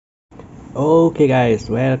Okay guys,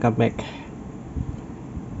 welcome back.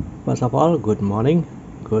 First of all, good morning,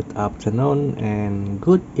 good afternoon, and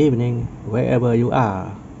good evening wherever you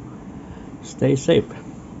are. Stay safe,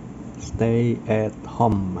 stay at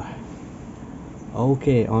home.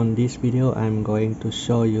 Okay, on this video I'm going to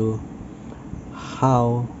show you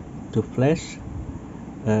how to flash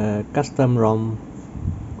a custom ROM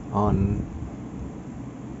on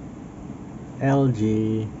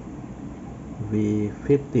LG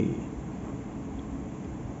V50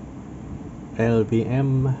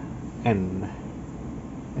 LVMN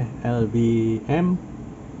LVM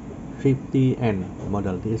 50N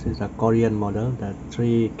model. This is a Korean model, the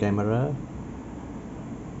 3 camera.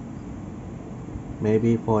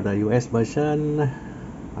 Maybe for the US version,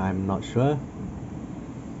 I'm not sure.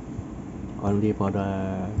 Only for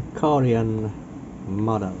the Korean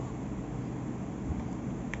model.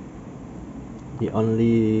 The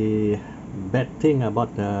only bad thing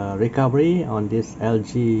about the recovery on this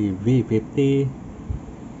LG V50,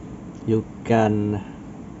 you can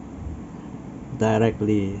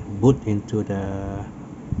directly boot into the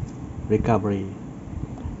recovery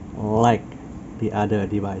like the other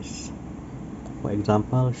device. For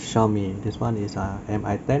example, Xiaomi, this one is a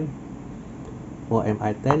Mi10. For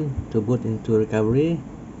Mi10 to boot into recovery,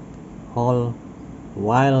 hold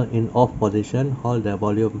while in off position, hold the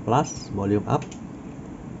volume plus, volume up,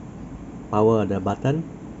 power the button,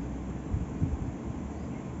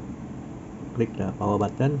 click the power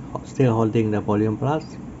button, still holding the volume plus.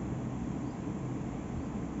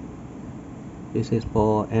 This is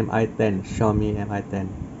for Mi10, Xiaomi Mi10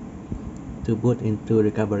 to boot into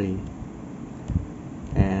recovery.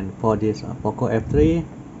 And for this Poco F3,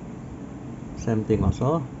 same thing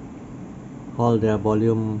also, hold the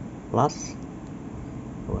volume plus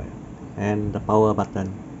and the power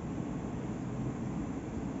button.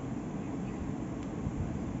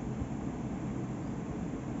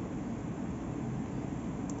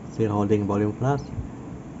 Still holding volume plus,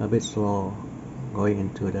 a bit slow going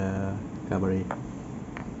into the recovery.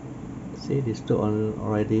 See, these two are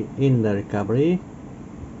already in the recovery.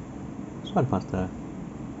 This one faster.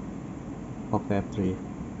 Poco F3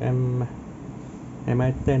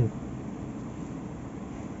 Mi10.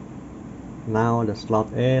 Now the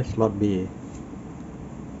slot A, slot B.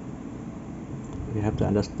 You have to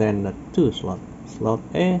understand the two slots, slot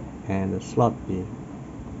A and the slot B.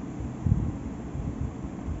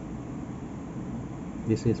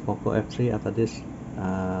 This is Poco F3. After this,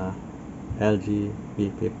 LG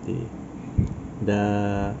V50.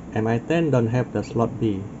 The Mi10 don't have the slot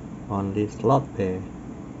B, only slot A.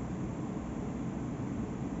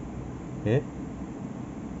 Okay.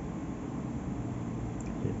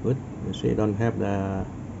 Good. You see, don't have the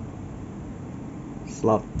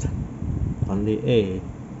slot, only A.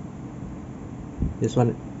 This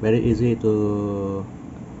one very easy to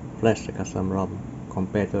flash the custom ROM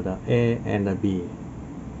compared to the A and the B.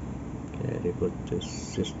 Okay, reboot this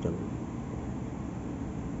system.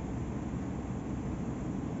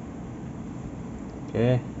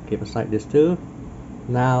 Okay, keep aside these two.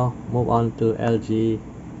 Now move on to LG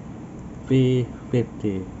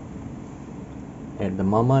V50. At the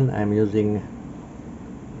moment I'm using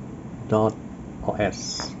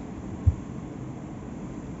 .os.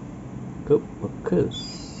 Good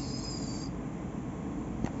focus.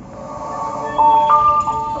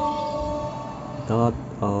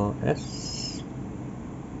 .os.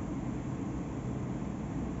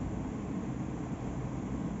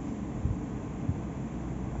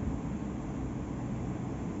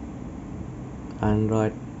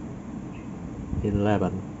 Android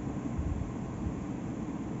 11.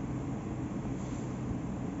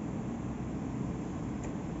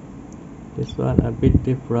 This one a bit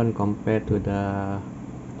different compared to the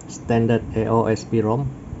standard AOSP ROM.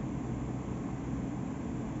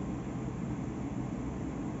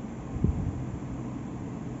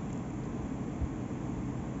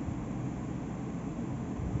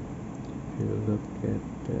 If you look at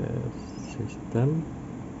the system,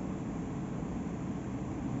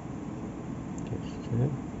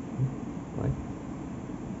 right,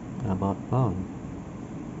 about phone.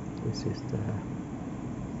 This is the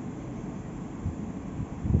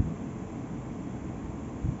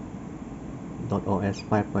 .os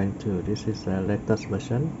 5.2. This is the latest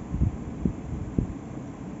version.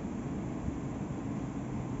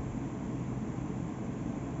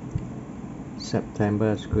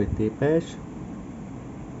 September security page.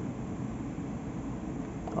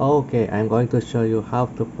 Okay, I'm going to show you how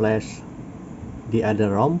to flash the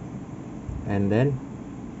other ROM and then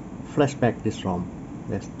flashback this ROM.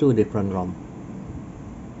 There's two different ROM.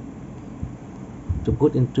 to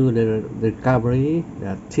put into the recovery,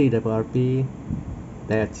 the TWRP,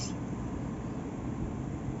 that's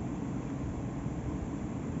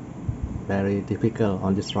very difficult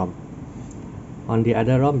on this ROM. On the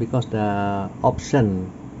other ROM, because the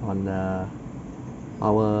option on the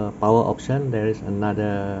power option, there is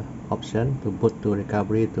another option to boot to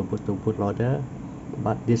recovery, to bootloader,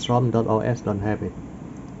 but this ROM.os don't have it.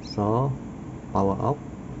 So power off.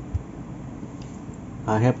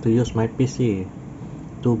 I have to use my PC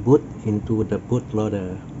to boot into the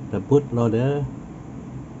bootloader. The bootloader,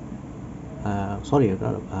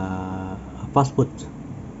 fast boot,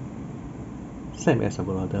 same as a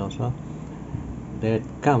bootloader also, that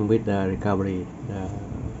come with the recovery, the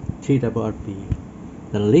TWRP.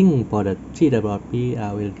 The link for the TWRP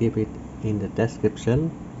I will give it in the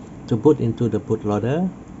description. To boot into the bootloader,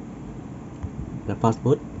 the fast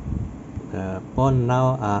boot, the phone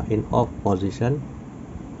now are in off position.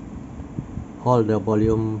 Hold the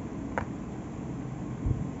volume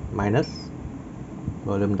minus,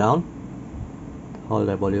 volume down, hold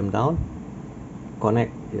the volume down,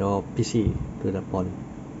 connect your PC to the phone.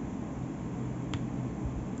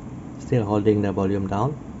 Still holding the volume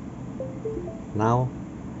down. Now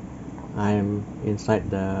I'm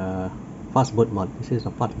inside the fast boot mode. This is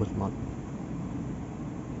a fast boot mode.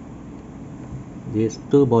 These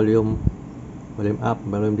two volume up,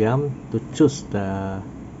 volume down, to choose the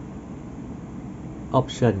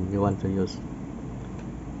option you want to use.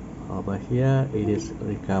 Over here it is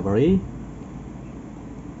recovery,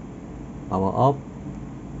 power off,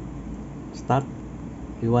 start.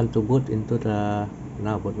 You want to boot into the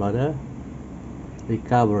now bootloader,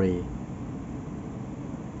 recovery.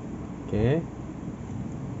 Okay,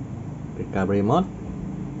 recovery mode,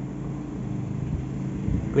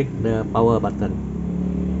 click the power button.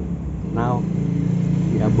 Now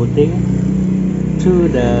we are booting to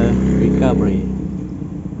the recovery.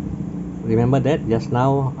 Remember that just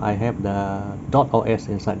now I have the .os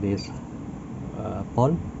inside this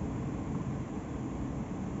phone.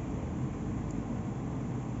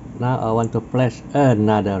 Now I want to flash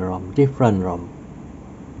another ROM, different ROM.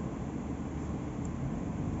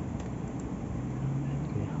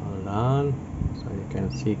 Okay, hold on, so you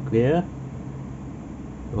can see clear.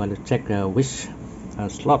 You want to check which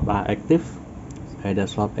slot are active, either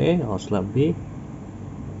slot A or slot B.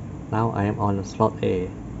 Now I am on the slot A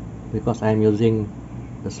because I am using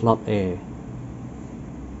the slot A.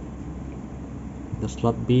 The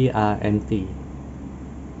slot B are empty.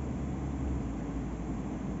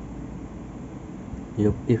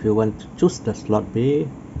 If you want to choose the slot B,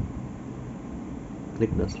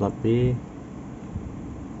 click the slot B,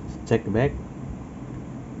 check back.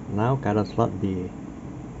 Now current slot B.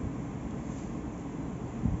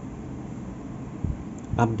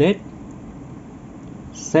 Update,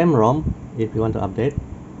 same ROM. If you want to update,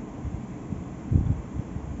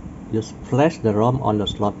 just flash the ROM on the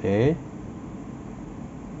slot A.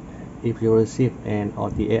 If you receive an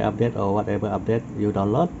OTA update or whatever update you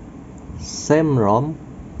download, same ROM,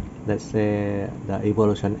 let's say the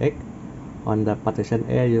Evolution X, on the partition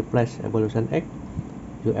A you flash Evolution X,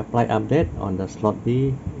 you apply update on the slot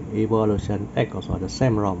B, Evolution X, also the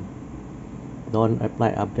same ROM. Don't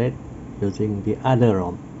apply update using the other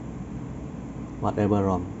ROM, whatever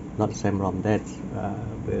ROM, not same ROM. That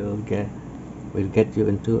will get you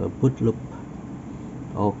into a boot loop.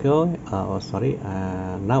 Okay,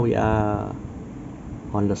 now we are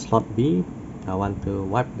on the slot B. I want to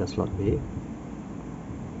wipe the slot B.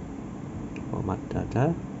 Format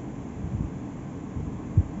data.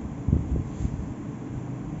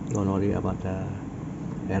 Don't worry about the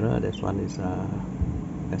error. This one is a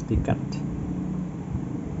SD card.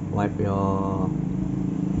 Wipe your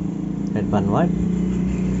advanced wipe.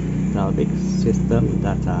 Now big system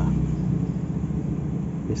data.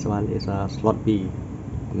 This one is a slot B.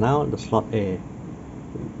 Now the slot A,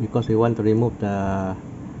 because we want to remove the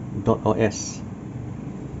 .os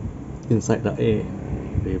inside the A.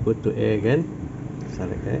 We boot to A again,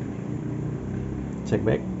 select A, check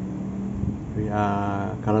back. We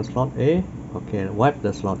are current slot A. Okay, wipe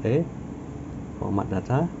the slot A, format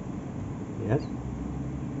data, yes,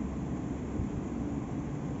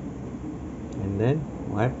 and then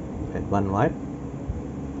wipe, advanced wipe,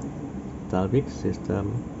 Dalvik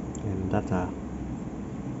system and data.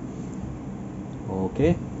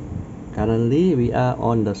 Okay, currently we are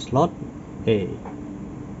on the slot A.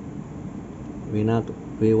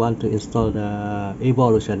 We want to install the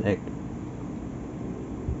Evolution X.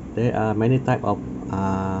 There are many type of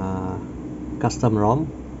custom ROM.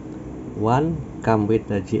 One come with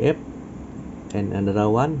the GF and another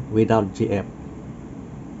one without GF,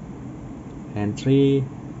 and three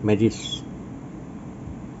Magis.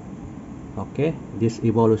 Okay, this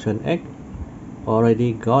evolution egg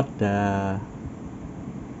already got the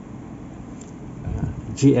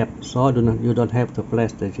GF, so you don't have to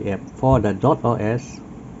place the GF. For the .os,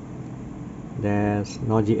 there's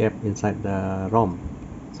no GF inside the ROM,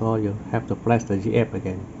 so you have to place the GF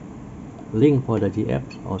again. Link for the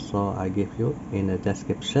GF also I give you in the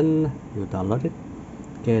description. You download it.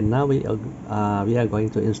 Okay, now we are going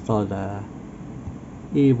to install the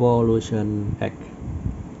evolution egg.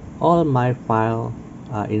 All my files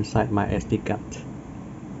are inside my SD card.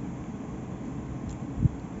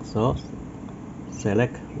 So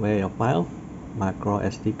select where your file, micro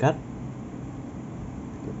SD card.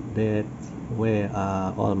 That's where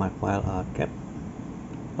all my files are kept.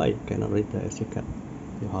 Oh, you cannot read the SD card.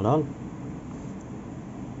 Okay, hold on.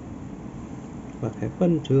 What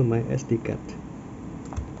happened to my SD card?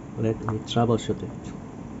 Let me troubleshoot it.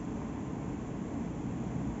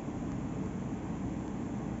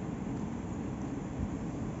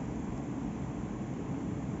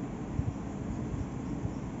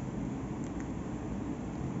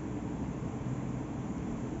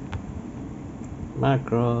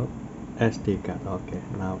 Micro SD card. Okay,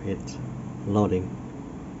 now it's loading.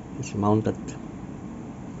 It's mounted.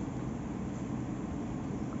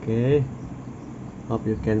 Okay, hope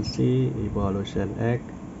you can see evolution egg,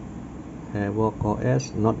 Havoc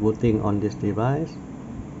OS not booting on this device,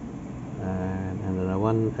 and another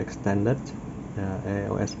one extended,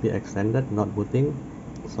 AOSP extended not booting,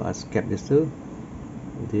 so I skipped this two.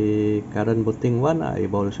 The current booting one are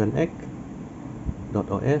evolution egg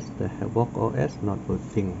 .os, the Havoc OS not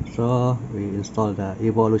booting, so we install the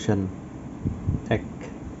evolution egg.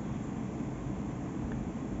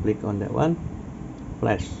 Click on that one,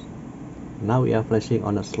 flash. Now we are flashing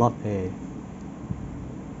on the slot A.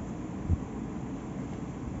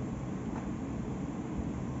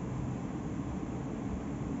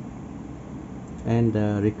 And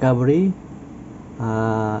the recovery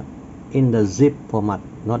in the zip format,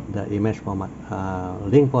 not the image format.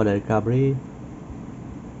 Link for the recovery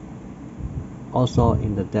also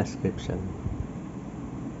in the description.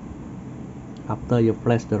 After you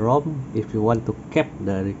flash the ROM, if you want to keep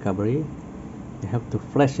the recovery, you have to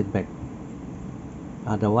flash it back.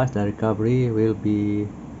 Otherwise the recovery will be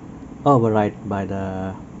override by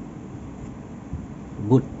the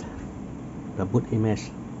boot image.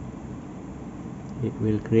 It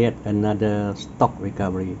will create another stock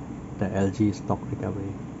recovery, the LG stock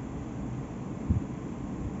recovery.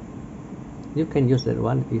 You can use that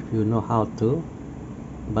one if you know how to,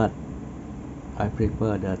 but I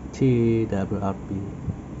prefer the TWRP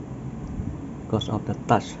because of the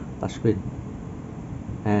touchscreen.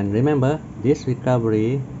 And remember, this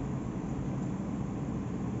recovery,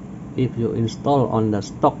 if you install on the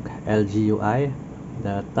stock LG UI,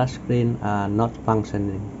 the touchscreen are not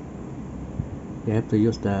functioning. You have to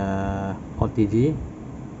use the OTG,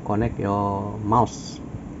 connect your mouse,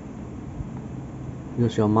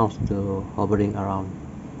 use your mouse to hovering around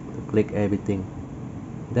to click everything.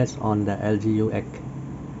 That's on the LG UX.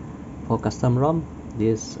 For custom ROM,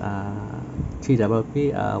 this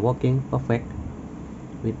TWP are working perfect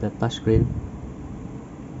with the touchscreen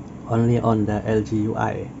only on the LG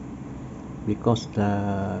UI, because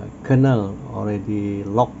the kernel already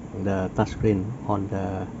locked the touchscreen on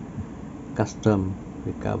the custom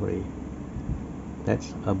recovery.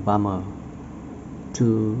 That's a bummer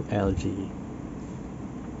to LG.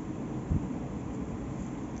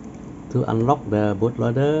 To unlock the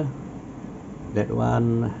bootloader, that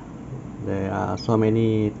one, there are so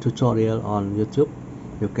many tutorials on YouTube.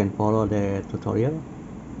 You can follow the tutorial.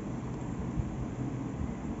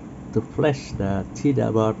 To flash the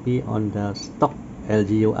TWRP on the stock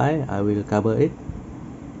LG UI, I will cover it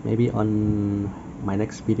maybe on my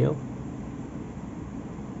next video.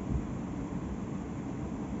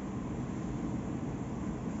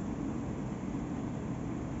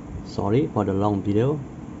 Sorry for the long video.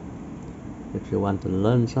 If you want to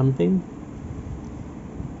learn something,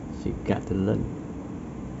 you got to learn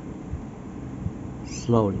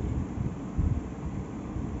slowly.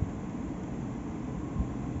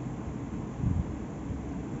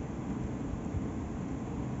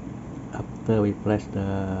 After we flash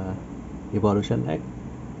the evolution egg,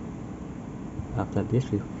 after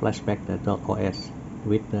this we flash back the .os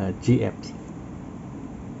with the GFs.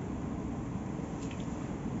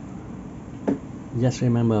 Just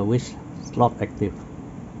remember which slot active.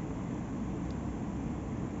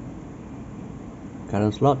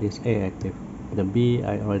 Current slot is A active. The B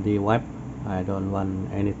I already wiped. I don't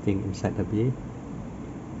want anything inside the B,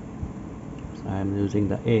 so I'm using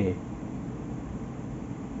the A.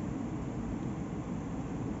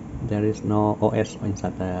 there is no OS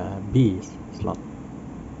inside the B slot.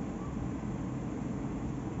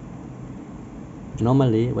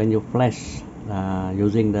 Normally when you flash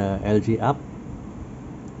using the LG app,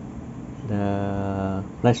 the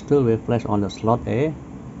flash tool will flash on the slot A.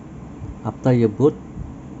 After you boot,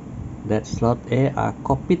 that slot A are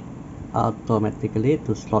copied automatically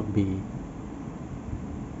to slot B.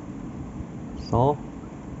 So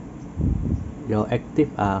your active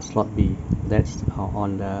are slot B. That's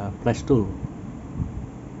on the flash tool.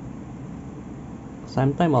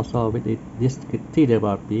 Sometimes also with this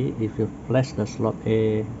TWRP, if you flash the slot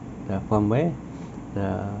A, the firmware,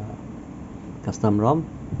 the custom ROM,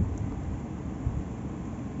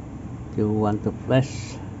 you want to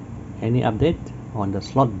flash any update on the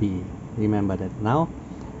slot B. Remember that. Now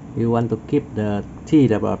you want to keep the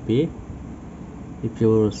TWRP. If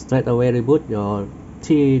you straight away reboot, your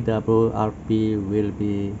TWRP will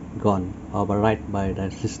be gone, override by the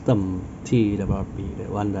system TWRP,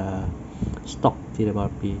 the one, the stock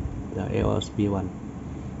TWRP, the AOSP one.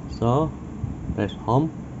 So press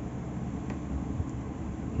home,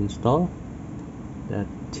 install the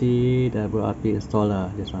TWRP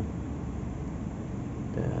installer, this one,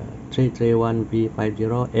 the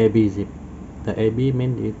 331V50 AB zip. The AB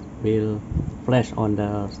means it will flash on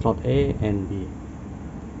the slot A and B.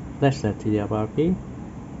 Flash the TWRP.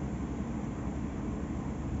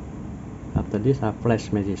 After this are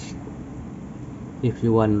flash messages. If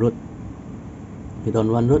you want root, if you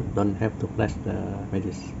don't want root, don't have to flash the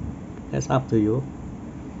messages. That's up to you.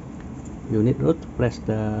 You need root, flash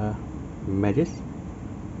the messages.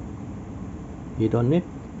 You don't need.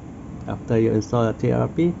 After you install the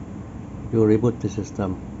TWRP, you reboot the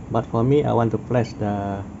system. But for me, I want to flash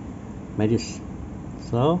the messages.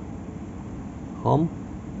 So home,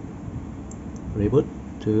 reboot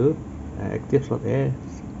to active slot A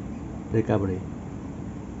recovery.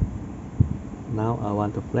 Now I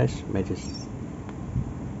want to flash messages,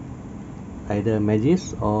 either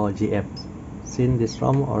messages or GF. Since this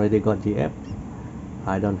ROM already got GF,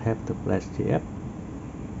 I don't have to flash GF.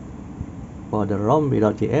 For the ROM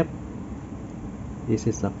without GF, this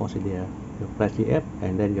is the procedure. You flash GF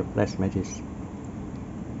and then you flash messages.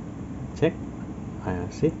 Check.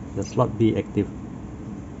 See the slot B active.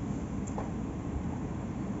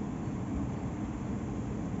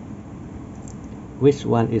 Which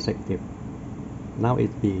one is active? Now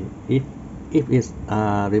it's B. If it's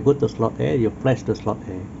reboot to slot A, you flash to slot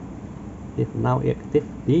A. If now active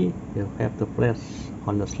B, you have to flash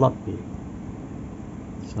on the slot B.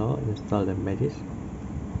 So install the messages.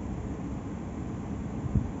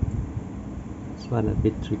 This one a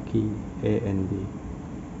bit tricky, A and B.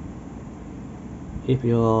 If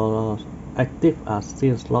your active are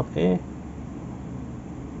still slot A,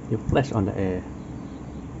 you flash on the A.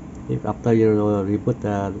 If after you reboot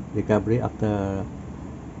the recovery, after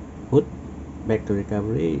boot back to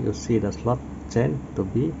recovery, you see the slot change to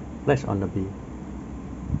B, flash on the B.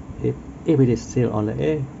 If it is still on the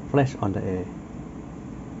A, flash on the A.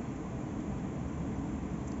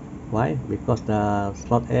 Why? Because the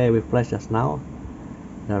slot A we flash just now,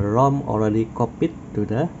 the ROM already copied to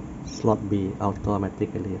the slot B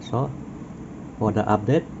automatically. So for the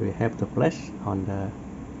update, we have to flash on the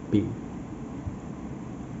B.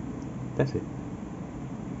 That's it.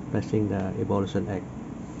 Flashing the evolution egg.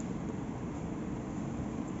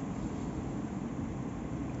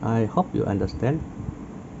 I hope you understand.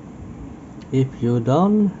 If you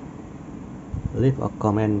don't, leave a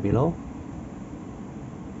comment below.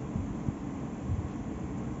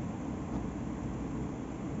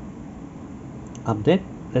 Update.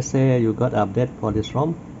 Let's say you got update for this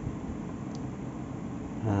ROM.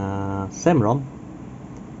 Same ROM.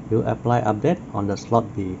 You apply update on the slot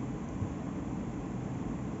B.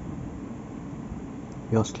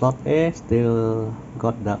 Your slot A still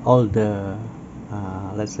got the older,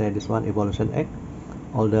 let's say this one evolution egg,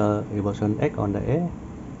 older evolution egg on the A.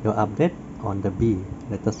 Your update on the B,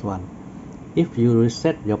 latest one. If you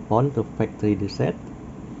reset your pawn to factory reset,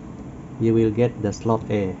 you will get the slot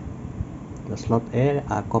A. The slot A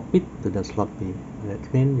are copied to the slot B.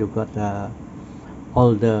 That means you got the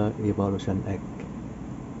older evolution egg.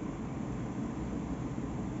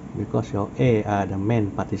 Because your A are the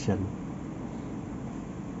main partition.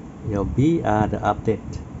 Your B are the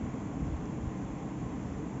update.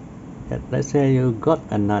 Let's say you got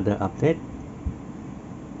another update.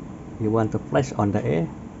 You want to flash on the A,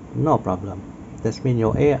 no problem. That means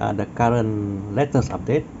your A are the current latest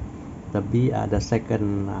update. The B are the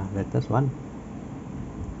second latest one.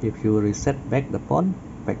 If you reset back the pawn,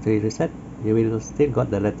 factory reset, you will still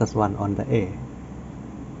got the latest one on the A.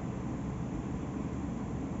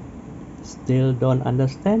 Still don't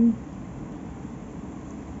understand?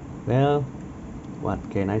 Well, what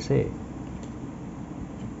can I say?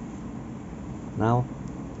 Now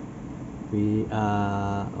we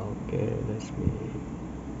are okay. Let's be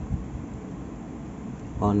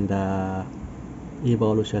on the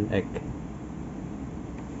evolution egg.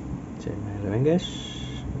 Change my language.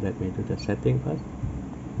 Let me do the setting first.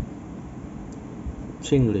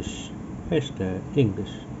 English. Where's the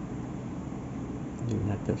English?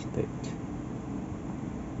 United States.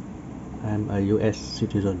 I'm a US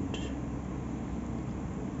citizen.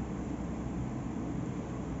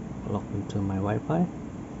 Log into my Wi-Fi.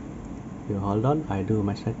 You hold on, I do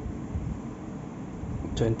my set.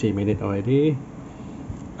 20 minutes already.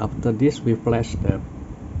 After this, we flash the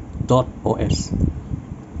 .os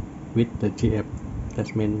with the GF.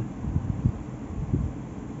 That means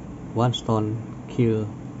one stone kill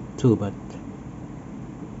two birds.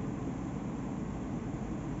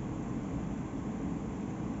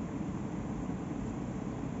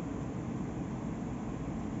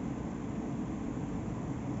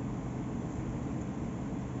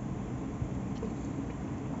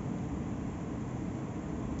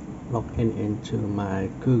 Log into my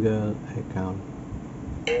Google account.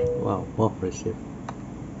 Wow, both received.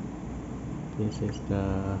 This is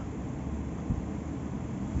the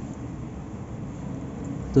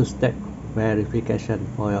two-step verification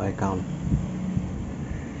for your account.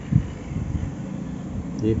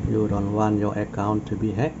 If you don't want your account to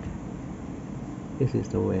be hacked, this is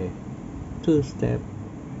the way. Two-step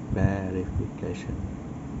verification.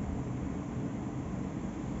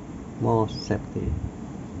 More safety.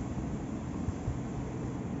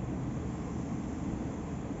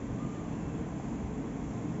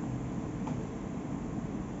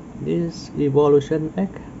 This evolution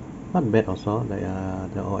egg, not bad also,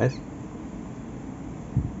 the OS.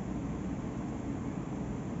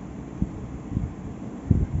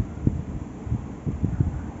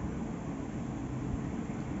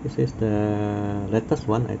 This is the latest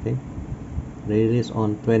one, I think. Released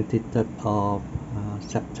on 23rd of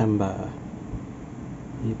September.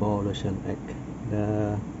 Evolution egg.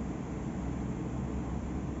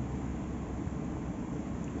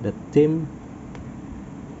 The theme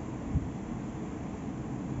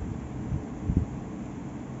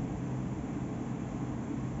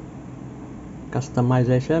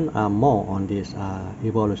customization are more on this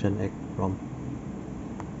evolution egg from.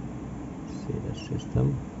 See the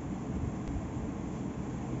system.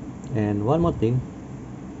 And one more thing,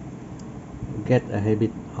 get a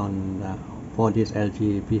habit on for this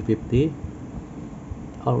LG V50.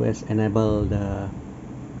 Always enable the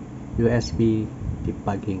USB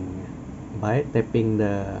debugging by tapping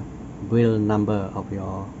the build number of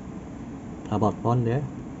your about phone there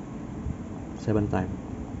 7 times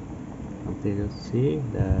until you see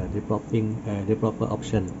the developer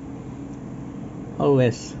option.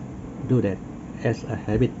 Always do that as a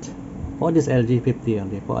habit for this LG 50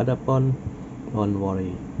 only. For other phone, don't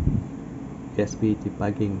worry. USB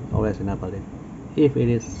debugging, always enable it. If it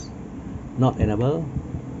is not enabled,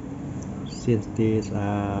 since this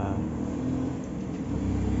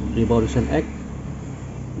Revolution X,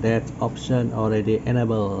 that option already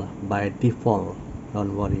enabled by default.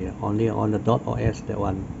 Don't worry, only on the .os that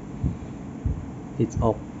one it's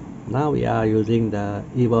off. Now we are using the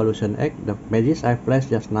Evolution X, the Magic I flashed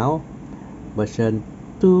just now, version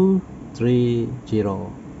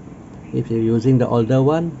 2.3.0. If you're using the older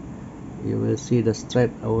one, you will see the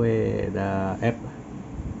straight away the app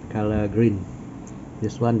color green.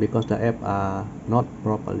 This one, because the app are not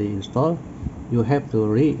properly installed, you have to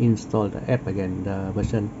reinstall the app again, the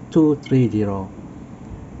version 2.3.0.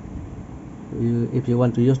 If you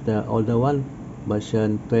want to use the older one,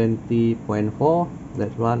 version 20.4,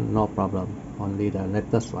 that one no problem, only the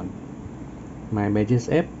latest one. My Magic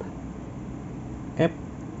app,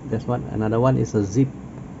 this one. Another one is a zip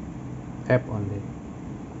app only.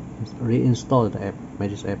 Reinstall the app,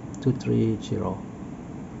 Magic app 2.3.0.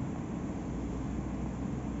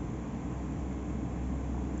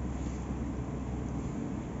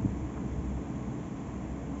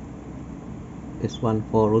 This one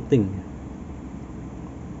for routing.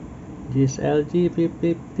 This LG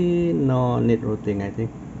V50 no need routing, I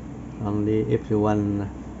think. Only if you want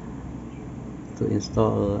to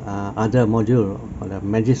install other module or the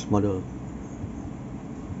Magic module.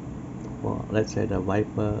 For let's say the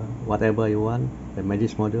Viper, whatever you want, the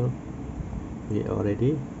Magic module, we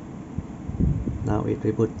already. Now it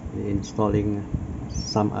will put installing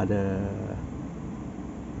some other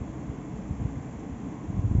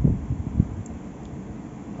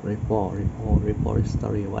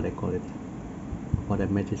repository, what I call it, for the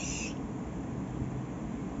Magic.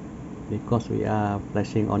 because we are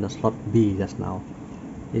flashing on the slot B just now.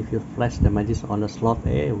 If you flash the matches on the slot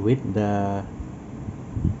A with the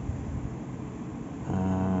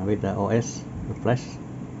OS, you flash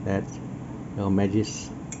that your matches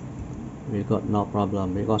we got no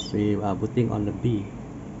problem because we are putting on the B.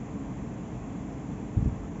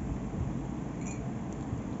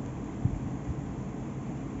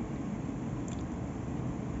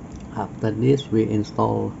 After this, we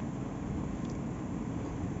install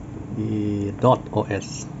the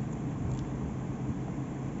 .os.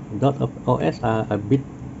 .os are a bit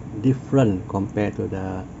different compared to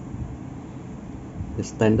the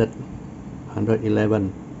standard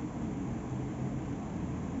 111.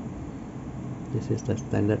 This is the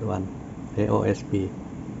standard one, AOSP.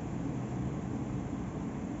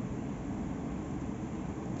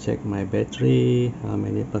 Check my battery, how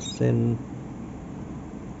many percent.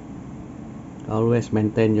 Always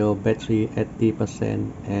maintain your battery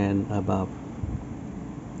 80% and above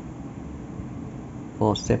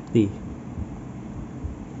for safety.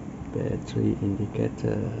 Battery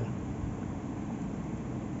indicator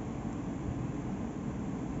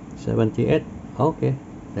 78. Okay,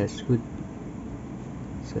 that's good.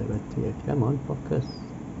 78. Come on, focus.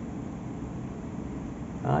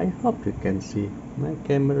 I hope you can see my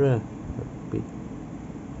camera a bit.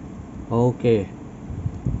 Okay,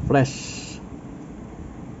 flash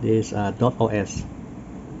this .os.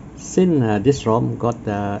 Since this ROM got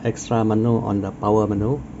the extra menu on the power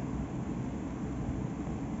menu,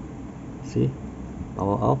 see,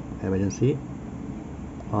 power off, emergency.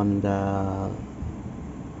 On the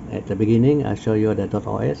at the beginning, I show you the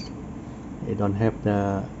 .os. You don't have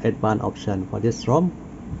the advanced option for this ROM.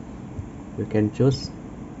 You can choose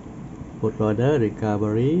bootloader,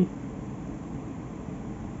 recovery.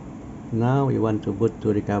 Now we want to boot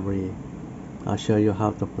to recovery. I'll show you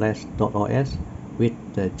how to flash .os with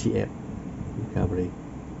the GF recovery.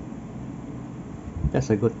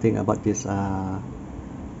 That's a good thing about this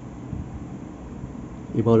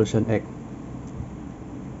Evolution X.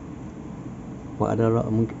 For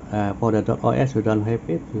the .os, you don't have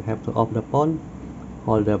it. You have to off the phone,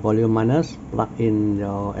 hold the volume minus, plug in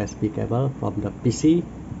your SP cable from the PC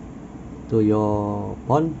to your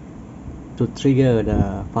phone to trigger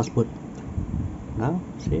the fast boot. Now,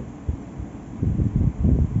 see?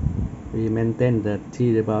 We maintain the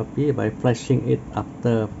TWRP by flashing it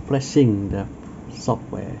after flashing the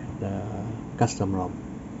software, the custom ROM.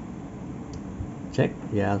 Check,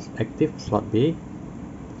 yes, active slot B.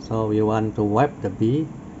 So we want to wipe the B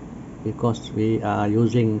because we are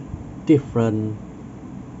using different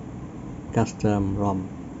custom ROM.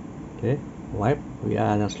 Okay, wipe. We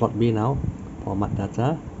are in slot B now. Format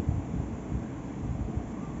data.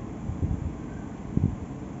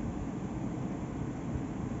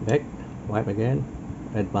 Back. Wipe again,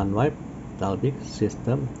 advanced wipe, Dalvik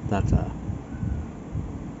system data.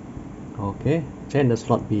 Okay, change the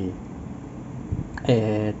slot B,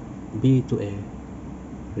 add B to A,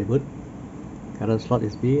 reboot. Current slot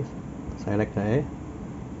is B, select the A.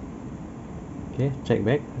 Okay, check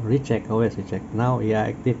back, recheck, always recheck. Now we are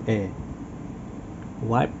active A.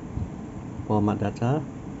 Wipe, format data,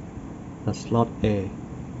 the slot A.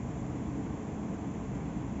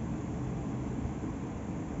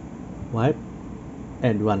 Wipe,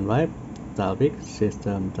 advanced wipe, Dalvik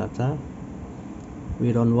system data.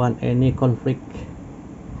 We don't want any conflict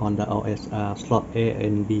on the OS slot A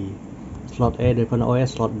and B. Slot A different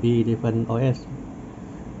OS, slot B different OS.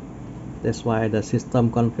 That's why the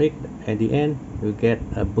system conflict at the end you get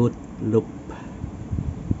a boot loop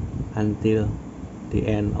until the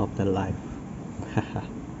end of the life.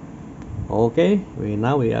 Okay,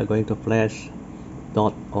 now we are going to flash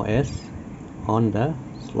 .os on the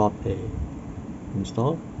slot A.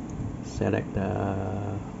 Install, select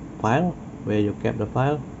the file where you kept the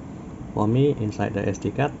file. For me, inside the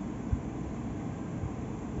SD card,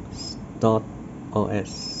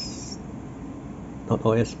 .os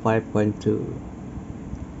 5.2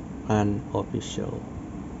 unofficial.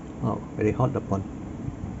 Oh, very hot the phone.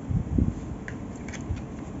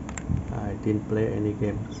 I didn't play any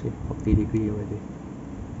game. See, 40 degree already.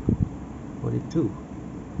 42.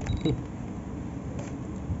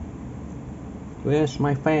 Where's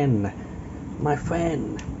my fan? My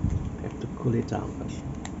fan! I have to cool it down first.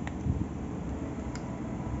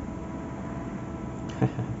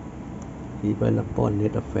 Even a pawn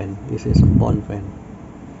need a fan. This is a pawn fan.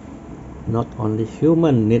 Not only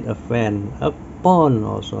human need a fan, a pawn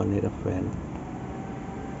also need a fan.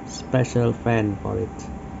 Special fan for it.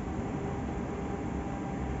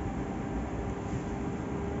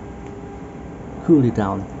 Cool it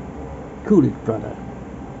down. Cool it, brother.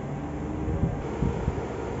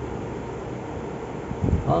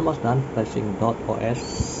 Almost done flashing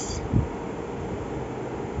 .os.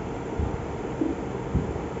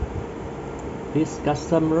 This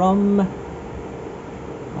custom ROM,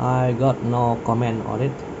 I got no comment on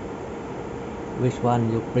it. Which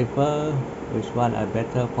one you prefer, which one are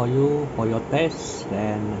better for you, for your taste,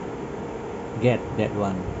 then get that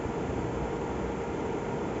one.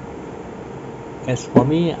 As for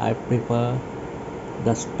me, I prefer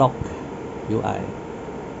the stock UI.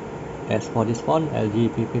 As for this phone, LG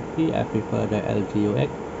V50, I prefer the LG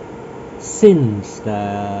UX. Since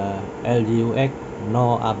the LG UX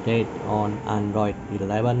no update on Android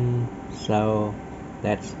 11, so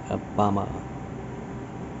that's a bummer.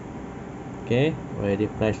 Okay, ready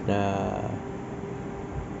to flash the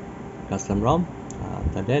custom ROM.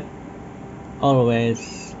 After that,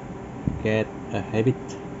 always get a habit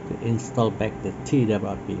to install back the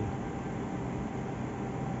TWRP.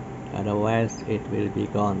 Otherwise, it will be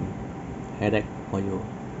gone. Headache for you.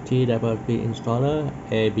 TWRP installer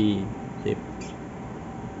AB zip.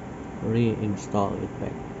 Reinstall it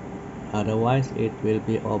back. Otherwise, it will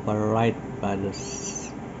be override by the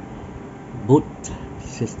boot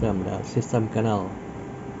system, the system kernel.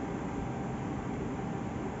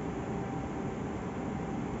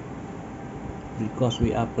 Because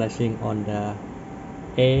we are flashing on the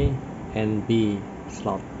A and B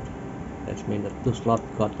slot. That means the two slots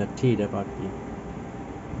got the TWRP.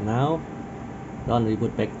 Now, don't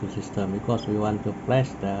reboot back to system because we want to flash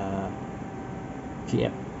the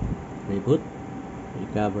GF. Reboot,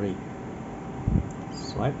 recovery,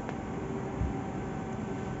 swipe.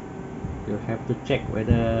 You have to check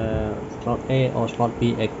whether slot A or slot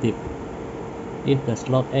B active. If the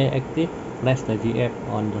slot A active, flash the GF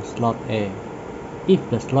on the slot A. If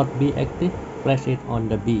the slot B active, flash it on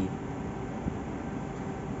the B.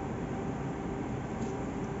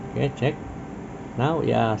 Okay, check. Now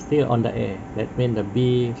we are still on the A. That means the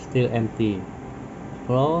B still empty.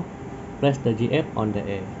 So flash the GF on the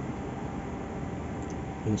A.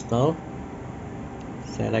 Install.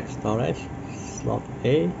 Select storage. Slot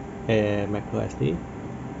A. Micro SD.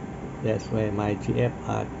 That's where my GF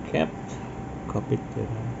are kept. Copy to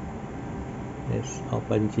let's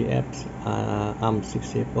open GFs.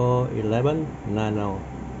 ARM6411 Nano.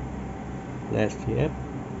 Flash GF.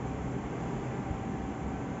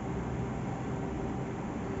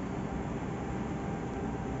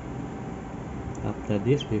 After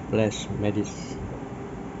this, we flash Magis.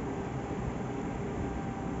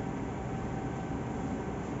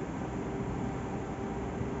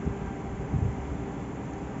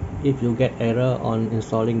 If you get error on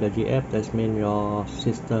installing the GF, that means your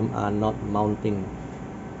system are not mounting.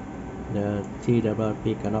 The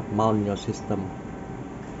TWRP cannot mount your system.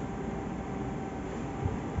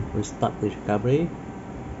 Restart the recovery,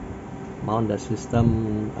 mount the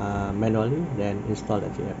system manually, then install the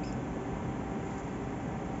GF.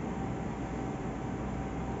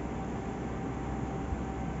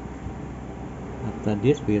 After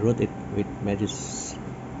this, we root it with Magis.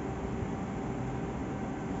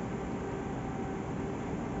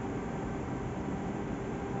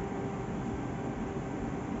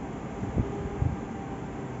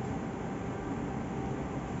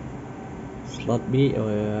 Slot B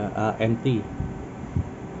are empty.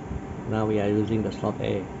 Now we are using the slot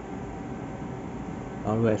A.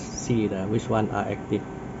 Always see which one are active.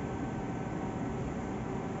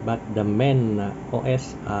 But the main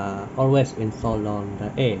OS are always installed on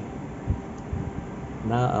the A.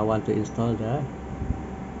 Now I want to install the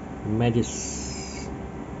Magis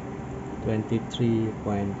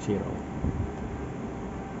 23.0.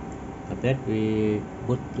 After that, we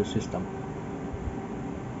boot the system.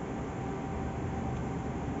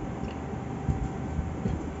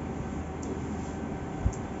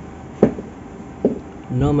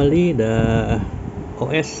 Normally the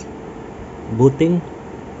OS booting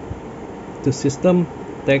to system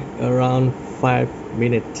take around 5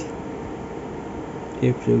 minutes.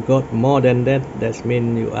 If you got more than that, that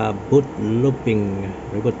means you are boot looping,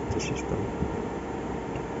 reboot the system.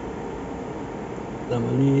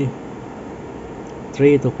 Normally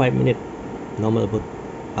 3 to 5 minutes normal boot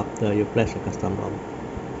after you flash a custom ROM.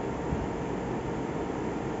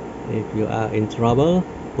 If you are in trouble,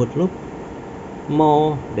 boot loop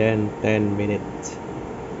more than 10 minutes.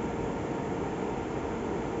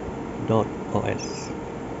 .os.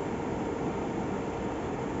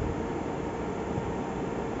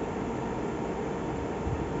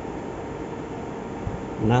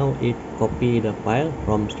 Now it copy the file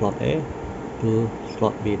from slot A to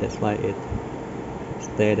slot B. That's why it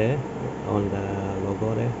stay there on the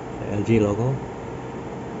logo there, the LG logo.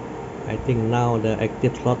 I think now the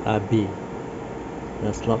active slot are B.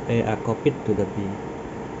 The slot A are copied to the B.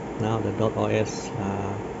 Now the .os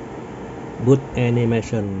boot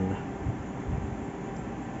animation.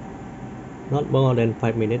 Not more than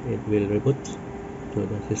 5 minutes it will reboot to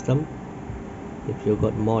the system. If you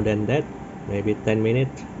got more than that, maybe 10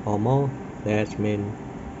 minutes or more, that means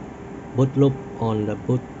boot loop on the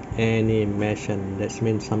boot animation. That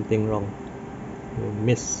means something wrong. You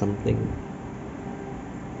missed something.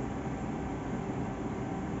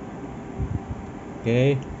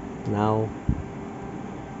 Okay, now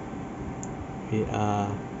we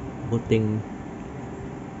are booting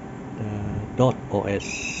the .os.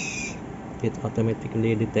 It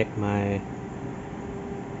automatically detect my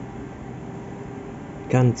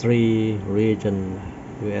country region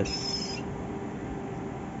US,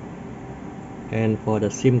 and for the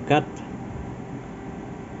SIM card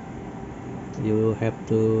you have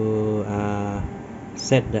to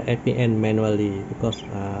set the APN manually, because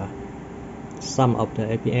some of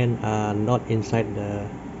the APN are not inside the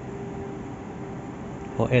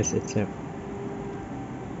OS itself.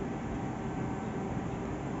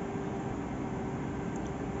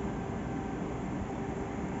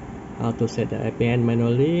 How to set the APN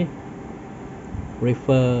manually?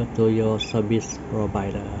 Refer to your service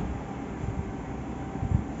provider.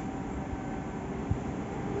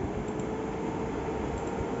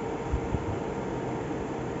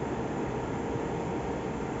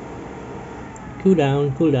 Cool down,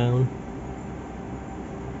 cool down.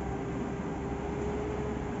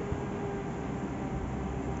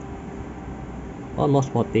 Almost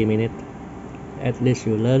 40 minutes. At least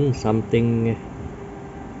you learn something.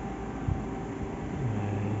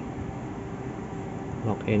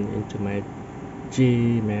 Log in into my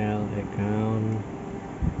Gmail account.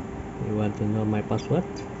 You want to know my password?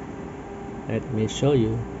 Let me show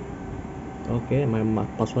you. Okay, my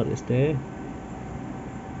password is there.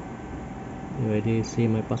 You already see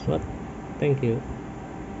my password? Thank you.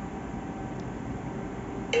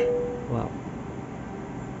 Wow.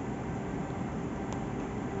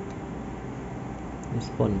 This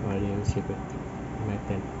phone already in secret. My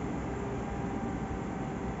 10.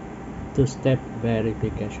 Two-step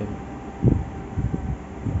verification.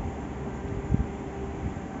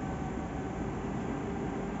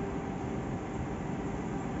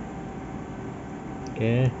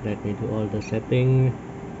 Okay, let me do all the setting.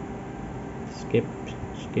 Skip,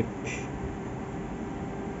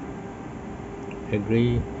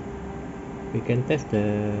 agree. We can test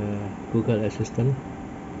the Google Assistant,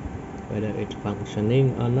 whether it's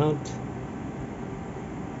functioning or not.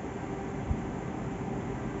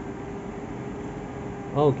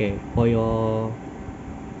 Okay, for your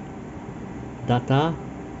data,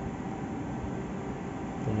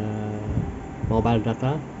 mobile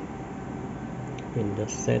data, in the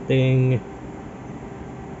setting,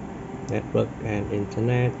 network and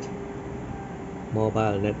internet,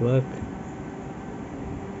 mobile network,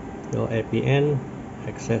 your APN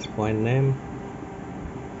access point name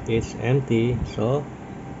is empty, so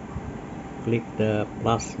click the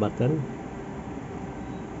plus button.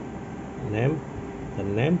 Name,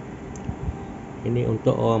 dan name ini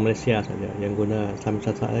untuk orang Malaysia saja yang guna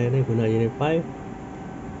samsat saya ni guna Unify.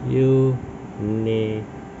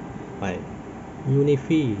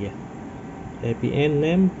 APN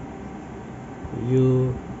name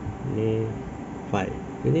Unify.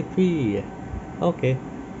 Okay,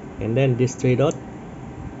 and then this three dot,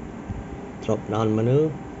 drop down menu,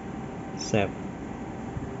 save.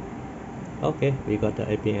 Okay, we got the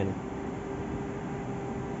APN.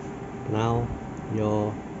 Now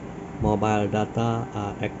your mobile data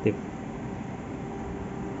are active.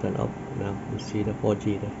 Turn off. Now you see the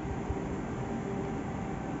 4G there.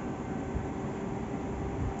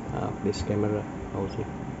 This camera also.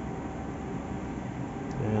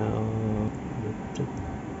 Now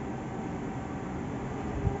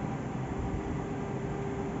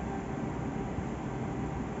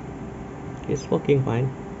it's working fine.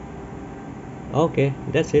 Okay,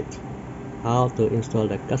 that's it. How to install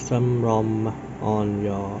the custom ROM on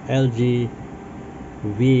your LG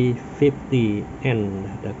V50N,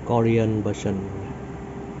 the Korean version.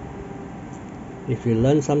 If you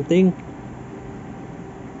learn something,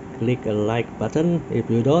 click a like button. If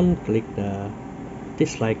you don't, click the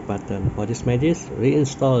dislike button. For this Magis,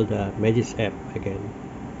 reinstall the Magis app again.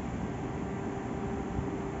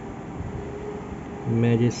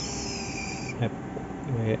 Magis app,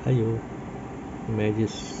 where are you?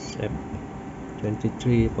 Magis app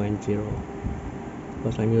 23.0,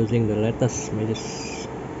 because I'm using the latest Magis.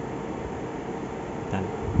 Done.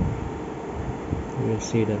 You will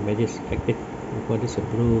see the Magis active. Before this a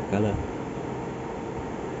blue color.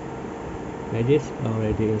 Magis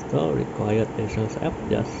already installed. Required essence app.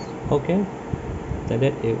 Just okay. After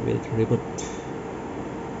that it will reboot.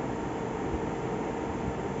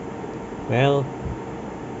 Well,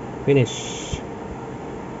 finish.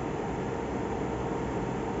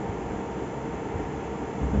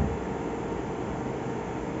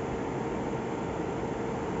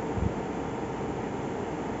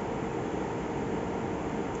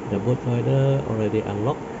 The bootloader already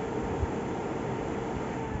unlocked.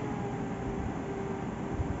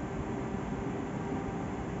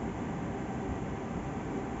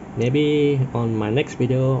 Maybe on my next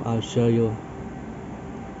video I'll show you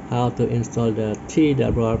how to install the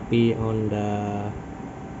TWRP on the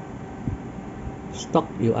stock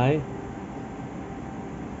UI,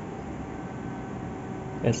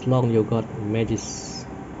 as long you got Magis.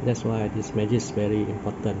 That's why this Magis is very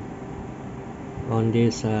important. On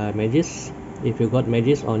this Magis, if you got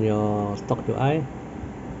Magis on your stock UI,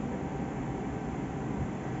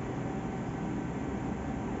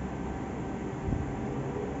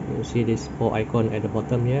 you see this 4 icon at the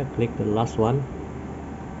bottom here. Click the last one,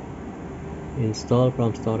 install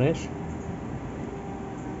from storage.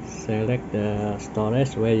 Select the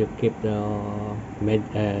storage where you keep the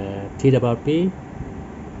TWRP.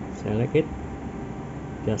 Select it.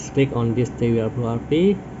 Just click on this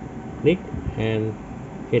TWRP, click, and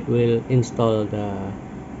it will install the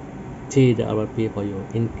TWRP for you.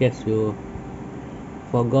 In case you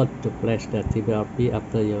forgot to flash the TWRP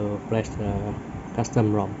after you flash the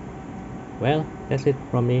custom ROM. Well, that's it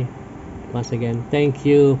from me. Once again, thank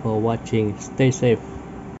you for watching. Stay safe.